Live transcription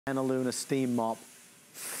Luna Steam Mop.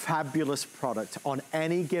 Fabulous product. On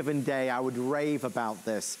any given day, I would rave about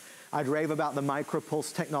this. I'd rave about the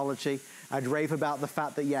micropulse technology. I'd rave about the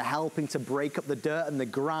fact that you're helping to break up the dirt and the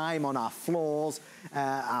grime on our floors,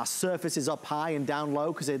 our surfaces up high and down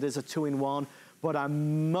low, because it is a 2-in-1. But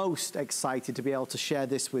I'm most excited to be able to share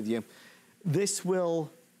this with you. This will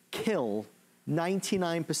kill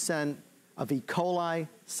 99% of E. coli,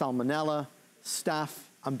 salmonella, staph,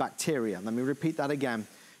 and bacteria. Let me repeat that again.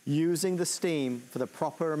 Using the steam for the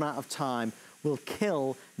proper amount of time will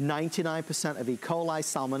kill 99% of E. coli,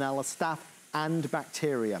 salmonella, staph, and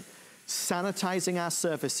bacteria. Sanitizing our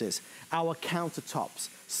surfaces, our countertops,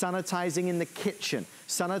 sanitizing in the kitchen,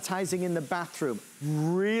 sanitizing in the bathroom,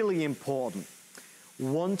 really important.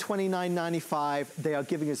 $129.95, they are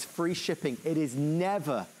giving us free shipping. It is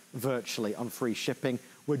never virtually on free shipping.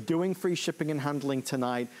 We're doing free shipping and handling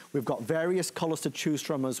tonight. We've got various colors to choose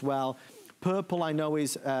from as well. Purple I know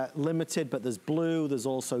is limited, but there's blue, there's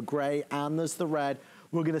also gray, and there's the red.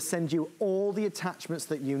 We're gonna send you all the attachments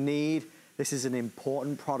that you need. This is an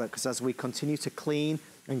important product because as we continue to clean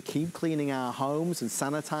and keep cleaning our homes and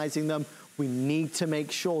sanitizing them, we need to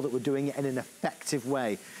make sure that we're doing it in an effective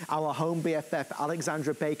way. Our home BFF,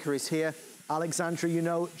 Alexandra Baker, is here. Alexandra, you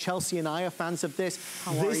know, Chelsea and I are fans of this.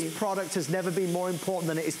 This product has never been more important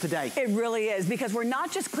than it is today. It really is, because we're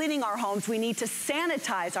not just cleaning our homes, we need to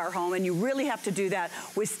sanitize our home, and you really have to do that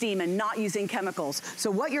with steam and not using chemicals.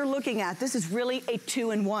 So what you're looking at, this is really a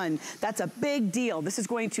 2-in-1. That's a big deal. This is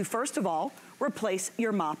going to, first of all, replace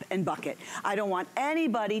your mop and bucket. I don't want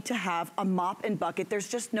anybody to have a mop and bucket. There's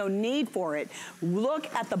just no need for it.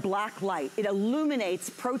 Look at the black light. It illuminates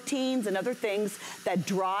proteins and other things that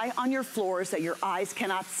dry on your floors that your eyes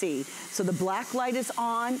cannot see. So the black light is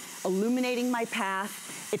on, illuminating my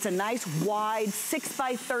path. It's a nice wide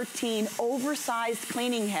 6x13 oversized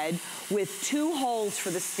cleaning head with 2 holes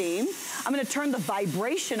for the steam. I'm gonna turn the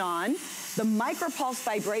vibration on. The micropulse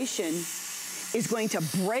vibration is going to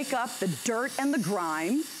break up the dirt and the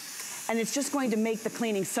grime, and it's just going to make the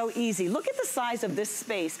cleaning so easy. Look at the size of this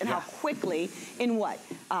space and how quickly, in what,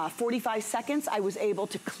 45 seconds, I was able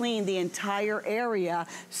to clean the entire area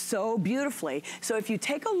so beautifully. So if you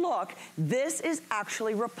take a look, this is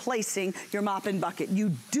actually replacing your mop and bucket.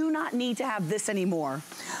 You do not need to have this anymore.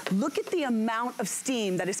 Look at the amount of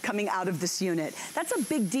steam that is coming out of this unit. That's a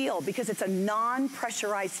big deal because it's a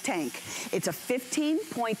non-pressurized tank. It's a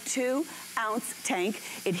 15.2-ounce tank.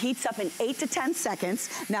 It heats up in 8 to 10 seconds.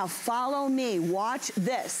 Now follow me, watch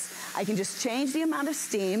this. I can just change the amount of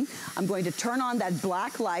steam. I'm going to turn on that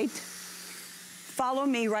black light. Follow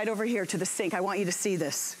me right over here to the sink. I want you to see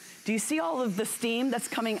this. Do you see all of the steam that's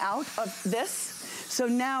coming out of this? So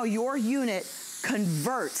now your unit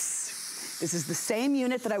converts. This is the same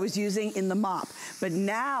unit that I was using in the mop, but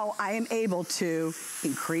now I am able to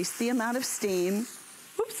increase the amount of steam.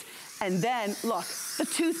 Oops. And then look, the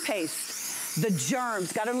toothpaste, the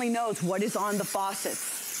germs, God only knows what is on the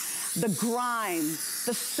faucets. The grime,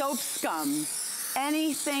 the soap scum,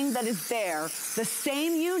 anything that is there, the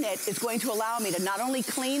same unit is going to allow me to not only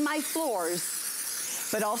clean my floors,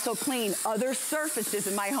 but also clean other surfaces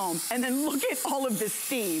in my home. And then look at all of this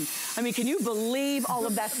steam. I mean, can you believe all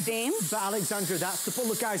of that steam? But Alexandra, that's the,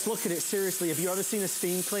 look guys, look at it seriously. Have you ever seen a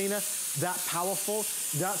steam cleaner that powerful?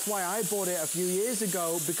 That's why I bought it a few years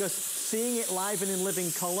ago, because seeing it live and in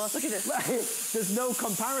living color, look at this. There's no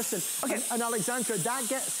comparison. Okay. And Alexandra, that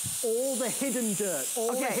gets all the hidden dirt,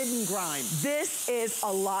 all the hidden grime. This is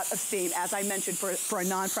a lot of steam, as I mentioned, for a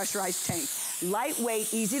non-pressurized tank.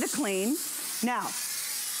 Lightweight, easy to clean. Now,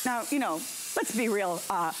 you know, let's be real.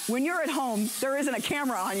 When you're at home, there isn't a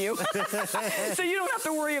camera on you. So you don't have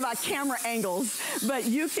to worry about camera angles. But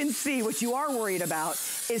you can see what you are worried about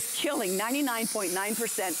is killing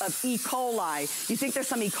 99.9% of E. coli. You think there's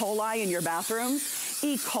some E. coli in your bathrooms?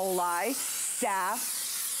 E. coli, staph,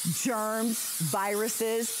 germs,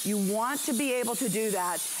 viruses. You want to be able to do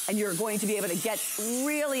that, and you're going to be able to get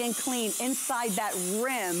really and clean inside that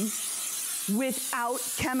rim without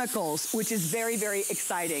chemicals, which is very, very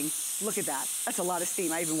exciting. Look at that. That's a lot of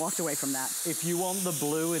steam. I even walked away from that. If you want the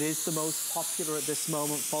blue, it is the most popular at this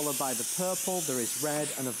moment, followed by the purple. There is red,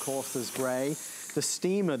 and of course there's gray. The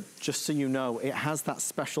steamer, just so you know, it has that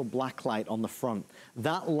special black light on the front.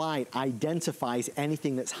 That light identifies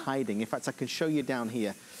anything that's hiding. In fact, I can show you down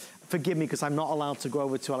here. Forgive me, because I'm not allowed to go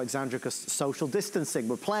over to Alexandra because social distancing.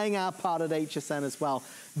 We're playing our part at HSN as well.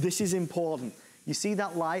 This is important. You see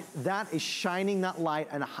that light? That is shining that light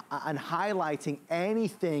and highlighting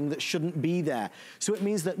anything that shouldn't be there. So it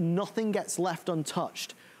means that nothing gets left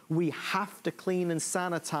untouched. We have to clean and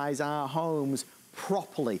sanitize our homes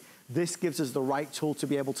properly. this gives us the right tool to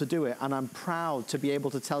be able to do it. And I'm proud to be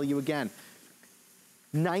able to tell you again,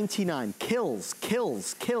 kills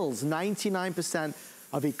 99%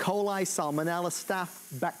 of E. coli, salmonella,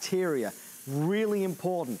 staph, bacteria. Really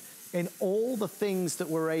important. In all the things that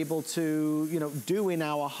we're able to, do in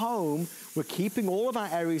our home, we're keeping all of our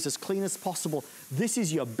areas as clean as possible. This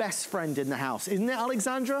is your best friend in the house, isn't it,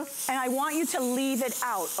 Alexandra? And I want you to leave it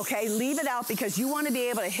out, okay? Leave it out because you want to be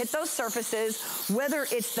able to hit those surfaces, whether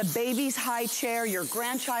it's the baby's high chair, your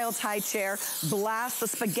grandchild's high chair, blast the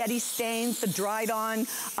spaghetti stains, the dried on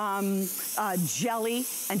jelly,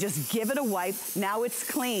 and just give it a wipe. Now it's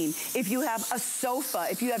clean. If you have a sofa,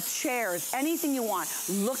 if you have chairs, anything you want,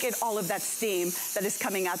 look at all of that steam that is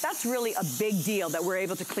coming out. That's really a big deal that we're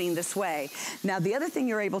able to clean this way. Now, the other thing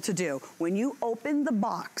you're able to do, when you open the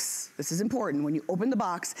box, this is important, when you open the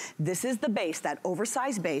box, this is the base, that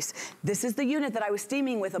oversized base. This is the unit that I was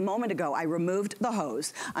steaming with a moment ago. I removed the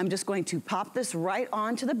hose. I'm just going to pop this right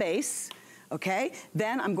onto the base, okay?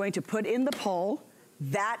 Then I'm going to put in the pole.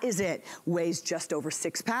 That is it. Weighs just over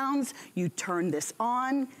 6 pounds. You turn this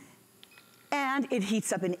on, and it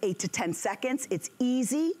heats up in 8 to 10 seconds. It's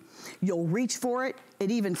easy. You'll reach for it. It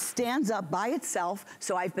even stands up by itself,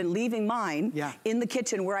 so I've been leaving mine in the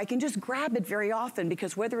kitchen where I can just grab it very often,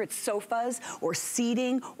 because whether it's sofas or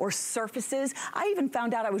seating or surfaces, I even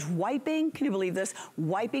found out I was wiping, can you believe this,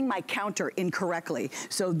 wiping my counter incorrectly.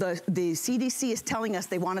 So the CDC is telling us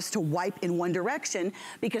they want us to wipe in one direction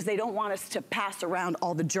because they don't want us to pass around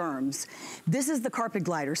all the germs. This is the carpet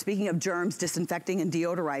glider. Speaking of germs, disinfecting and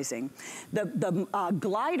deodorizing. The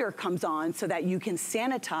glider comes on so that you can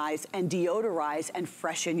sanitize and deodorize and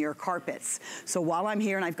freshen your carpets. So while I'm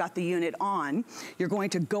here and I've got the unit on, you're going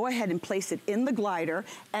to go ahead and place it in the glider,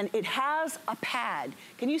 and it has a pad.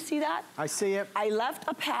 Can you see that? I see it. I left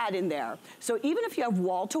a pad in there. So even if you have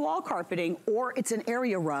wall-to-wall carpeting or it's an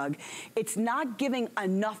area rug, it's not giving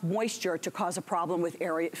enough moisture to cause a problem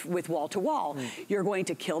with wall-to-wall. You're going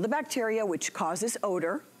to kill the bacteria, which causes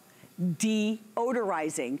odor,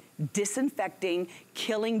 deodorizing, disinfecting,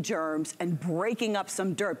 killing germs, and breaking up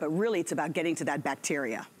some dirt, but really it's about getting to that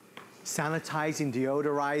bacteria. Sanitizing,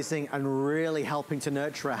 deodorizing, and really helping to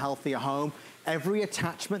nurture a healthier home. Every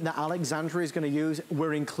attachment that Alexandra is going to use,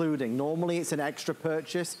 we're including. Normally it's an extra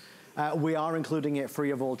purchase. We are including it free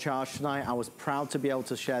of all charge tonight. I was proud to be able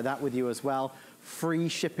to share that with you as well. Free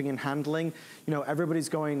shipping and handling. Everybody's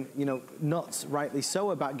going, nuts, rightly so,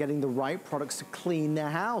 about getting the right products to clean their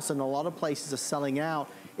house, and a lot of places are selling out.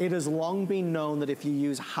 It has long been known that if you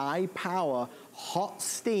use high power, hot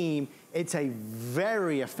steam, it's a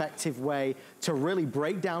very effective way to really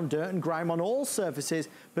break down dirt and grime on all surfaces,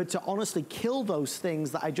 but to honestly kill those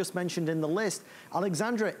things that I just mentioned in the list.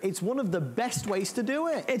 Alexandra, it's one of the best ways to do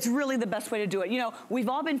it. It's really the best way to do it. We've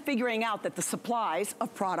all been figuring out that the supplies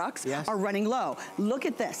of products are running low. Look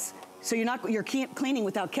at this. So you're cleaning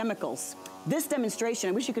without chemicals. This demonstration,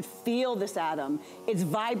 I wish you could feel this, Adam. It's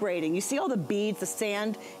vibrating. You see all the beads, the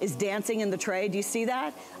sand is dancing in the tray. Do you see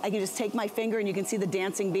that? I can just take my finger and you can see the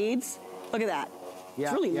dancing beads. Look at that.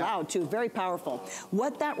 It's really loud too, very powerful.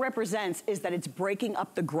 What that represents is that it's breaking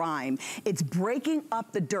up the grime. It's breaking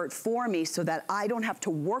up the dirt for me so that I don't have to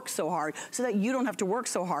work so hard, so that you don't have to work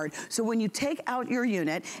so hard. So when you take out your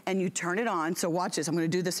unit and you turn it on, so watch this, I'm gonna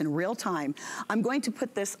do this in real time. I'm going to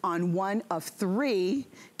put this on one of 3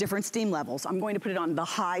 different steam levels. I'm going to put it on the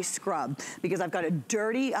high scrub because I've got a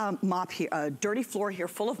dirty mop here, a dirty floor here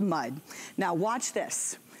full of mud. Now watch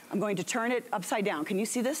this. I'm going to turn it upside down. Can you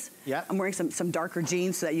see this? Yeah. I'm wearing some darker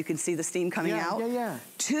jeans so that you can see the steam coming out.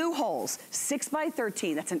 2 holes, 6 by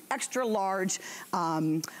 13. That's an extra large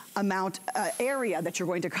area that you're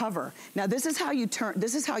going to cover. Now this is how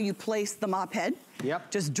you place the mop head.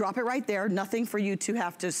 Just drop it right there. Nothing for you to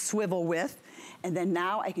have to swivel with. And then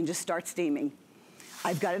now I can just start steaming.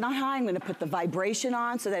 I've got it on high. I'm gonna put the vibration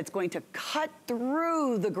on so that it's going to cut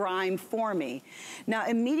through the grime for me. Now,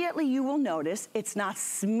 immediately you will notice it's not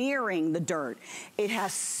smearing the dirt. It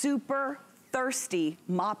has super thirsty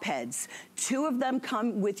mop heads. 2 of them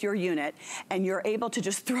come with your unit, and you're able to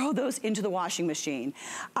just throw those into the washing machine.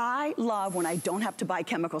 I love when I don't have to buy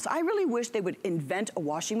chemicals. I really wish they would invent a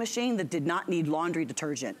washing machine that did not need laundry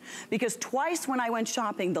detergent, because twice when I went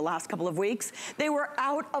shopping the last couple of weeks, they were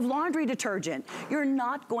out of laundry detergent. You're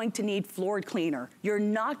not going to need floor cleaner. You're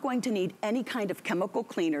not going to need any kind of chemical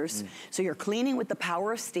cleaners. So you're cleaning with the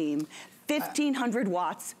power of steam. 1,500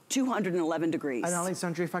 watts, 211 degrees. And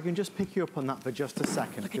Alexandra, if I can just pick you up on that for just a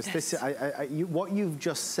second, because this what you've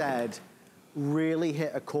just said really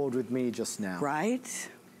hit a chord with me just now. Right.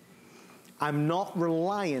 I'm not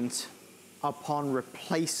reliant upon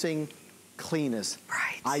replacing cleaners.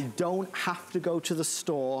 Right. I don't have to go to the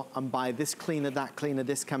store and buy this cleaner,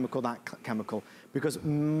 this chemical, that chemical, because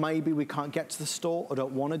maybe we can't get to the store or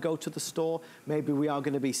don't want to go to the store. Maybe we are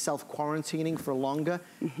going to be self-quarantining for longer.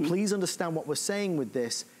 Please understand what we're saying with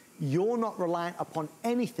this. You're not reliant upon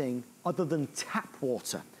anything other than tap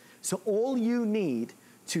water. So all you need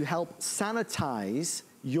to help sanitize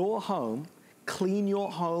your home, clean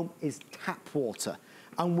your home, is tap water.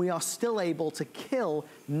 And we are still able to kill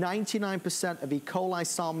 99% of E. coli,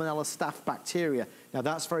 Salmonella, staph bacteria. Now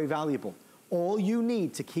that's very valuable. All you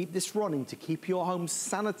need to keep this running, to keep your home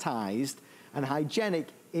sanitized and hygienic,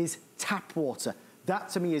 is tap water. That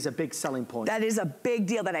to me is a big selling point. That is a big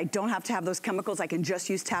deal, that I don't have to have those chemicals. I can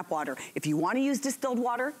just use tap water. If you want to use distilled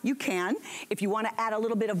water, you can. If you want to add a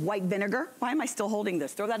little bit of white vinegar, why am I still holding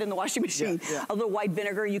this? Throw that in the washing machine. A little white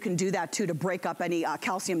vinegar, you can do that too to break up any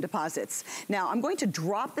calcium deposits. Now, I'm going to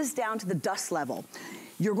drop this down to the dust level.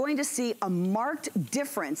 You're going to see a marked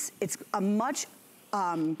difference. It's a much,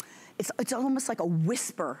 it's almost like a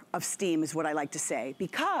whisper of steam is what I like to say,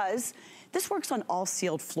 because this works on all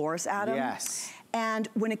sealed floors, Adam. Yes. And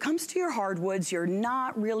when it comes to your hardwoods, you're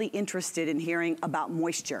not really interested in hearing about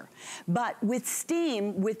moisture. But with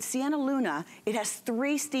steam, with Sienna Luna, it has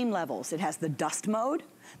 3 steam levels. It has the dust mode,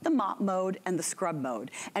 the mop mode, and the scrub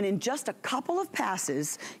mode. And in just a couple of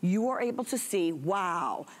passes, you are able to see,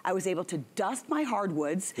 wow, I was able to dust my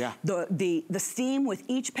hardwoods. The steam with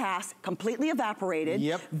each pass completely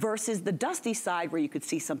evaporated versus the dusty side where you could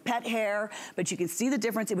see some pet hair, but you can see the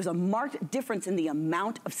difference. It was a marked difference in the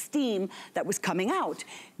amount of steam that was coming out.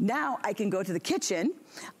 Now I can go to the kitchen.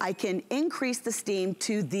 I can increase the steam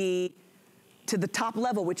to the top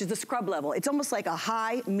level, which is the scrub level. It's almost like a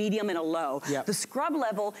high, medium, and a low. The scrub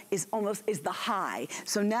level is the high.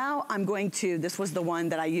 So now I'm going to, this was the one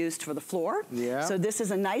that I used for the floor. So this is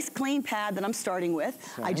a nice clean pad that I'm starting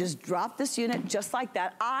with. I just drop this unit just like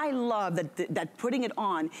that. I love that putting it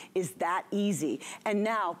on is that easy. And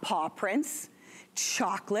now paw prints,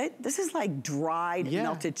 chocolate. This is like dried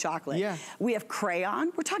melted chocolate. We have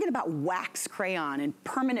crayon. We're talking about wax crayon and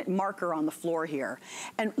permanent marker on the floor here.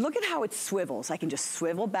 And look at how it swivels. I can just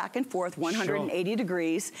swivel back and forth 180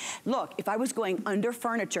 degrees. Look, if I was going under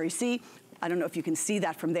furniture, you see, I don't know if you can see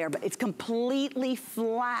that from there, but it's completely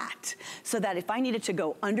flat. So that if I needed to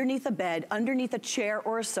go underneath a bed, underneath a chair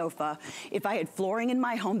or a sofa, if I had flooring in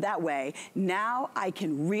my home that way, now I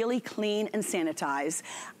can really clean and sanitize.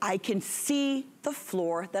 I can see the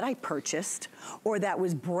floor that I purchased or that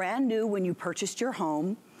was brand new when you purchased your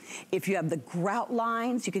home. If you have the grout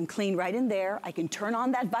lines, you can clean right in there. I can turn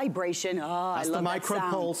on that vibration. Oh, that's I love that sound. The micro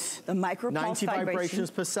pulse. The micro pulse 90 vibrations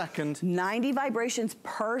per second. 90 vibrations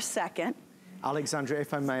per second. Alexandra,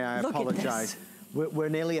 if I may, I apologize. We're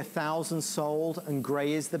nearly 1,000 sold, and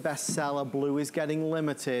gray is the best seller. Blue is getting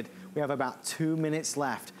limited. We have about 2 minutes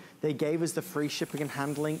left. They gave us the free shipping and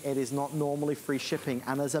handling. It is not normally free shipping.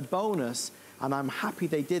 And as a bonus, and I'm happy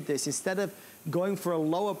they did this, instead of going for a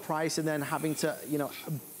lower price and then having to, you know,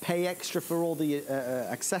 pay extra for all the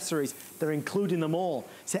accessories, they're including them all.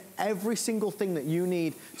 So every single thing that you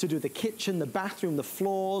need to do the kitchen, the bathroom, the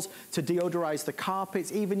floors, to deodorize the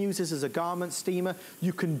carpets, even use this as a garment steamer,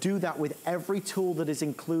 you can do that with every tool that is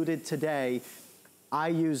included today. I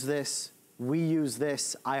use this. We use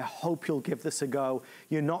this. I hope you'll give this a go.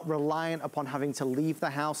 You're not reliant upon having to leave the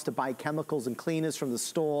house to buy chemicals and cleaners from the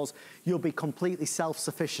stores. You'll be completely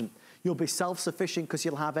self-sufficient. You'll be self-sufficient because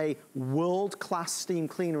you'll have a world-class steam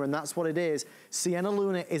cleaner, and that's what it is. Sienna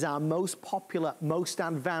Luna is our most popular, most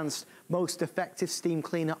advanced, most effective steam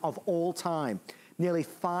cleaner of all time. Nearly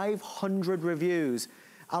 500 reviews.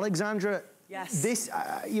 Alexandra, this,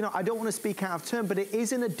 you know, I don't want to speak out of turn, but it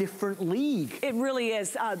is in a different league. It really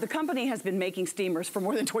is. The company has been making steamers for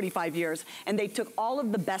more than 25 years, and they took all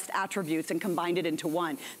of the best attributes and combined it into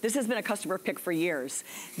one. This has been a customer pick for years.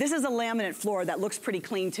 This is a laminate floor that looks pretty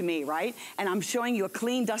clean to me, right? And I'm showing you a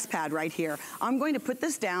clean dust pad right here. I'm going to put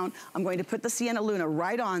this down. I'm going to put the Sienna Luna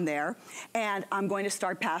right on there, and I'm going to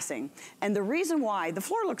start passing. And the reason why, the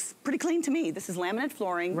floor looks pretty clean to me. This is laminate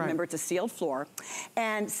flooring. Remember, it's a sealed floor.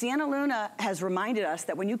 And Sienna Luna has reminded us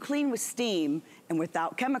that when you clean with steam and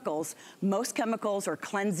without chemicals, most chemicals or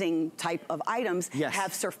cleansing type of items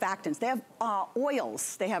have surfactants. They have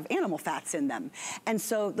oils, they have animal fats in them. And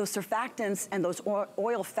so those surfactants and those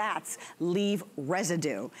oil fats leave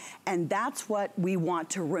residue. And that's what we want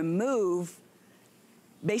to remove,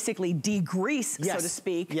 basically degrease, so to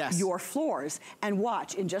speak, your floors. And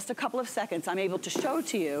watch, in just a couple of seconds, I'm able to show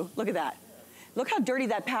to you, look at that. Look how dirty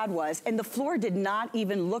that pad was, and the floor did not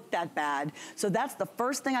even look that bad. So that's the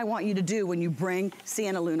first thing I want you to do when you bring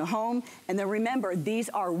Sienna Luna home. And then remember, these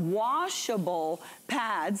are washable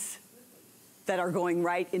pads that are going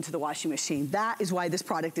right into the washing machine. That is why this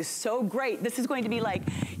product is so great. This is going to be like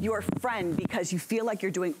your friend because you feel like you're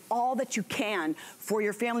doing all that you can for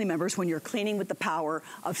your family members when you're cleaning with the power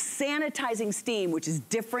of sanitizing steam, which is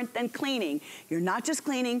different than cleaning. You're not just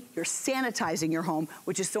cleaning, you're sanitizing your home,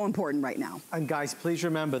 which is so important right now. And guys, please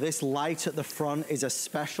remember, this light at the front is a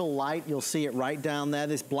special light. You'll see it right down there,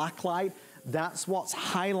 this black light. That's what's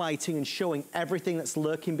highlighting and showing everything that's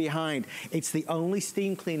lurking behind. It's the only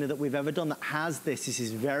steam cleaner that we've ever done that has this. This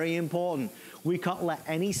is very important. We can't let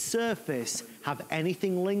any surface have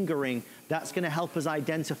anything lingering. That's gonna help us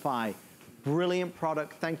identify. Brilliant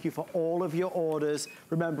product. Thank you for all of your orders.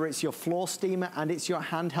 Remember, it's your floor steamer and it's your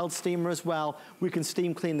handheld steamer as well. We can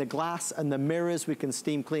steam clean the glass and the mirrors. We can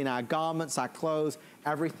steam clean our garments, our clothes,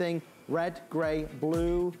 everything. Red, gray,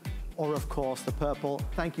 blue, or of course the purple.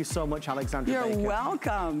 Thank you so much, Alexandra Baker. You're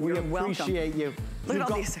welcome. We appreciate you. Look at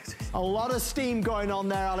all these accessories. A lot of steam going on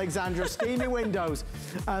there, Alexandra. Steamy windows.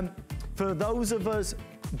 For those of us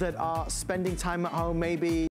that are spending time at home, maybe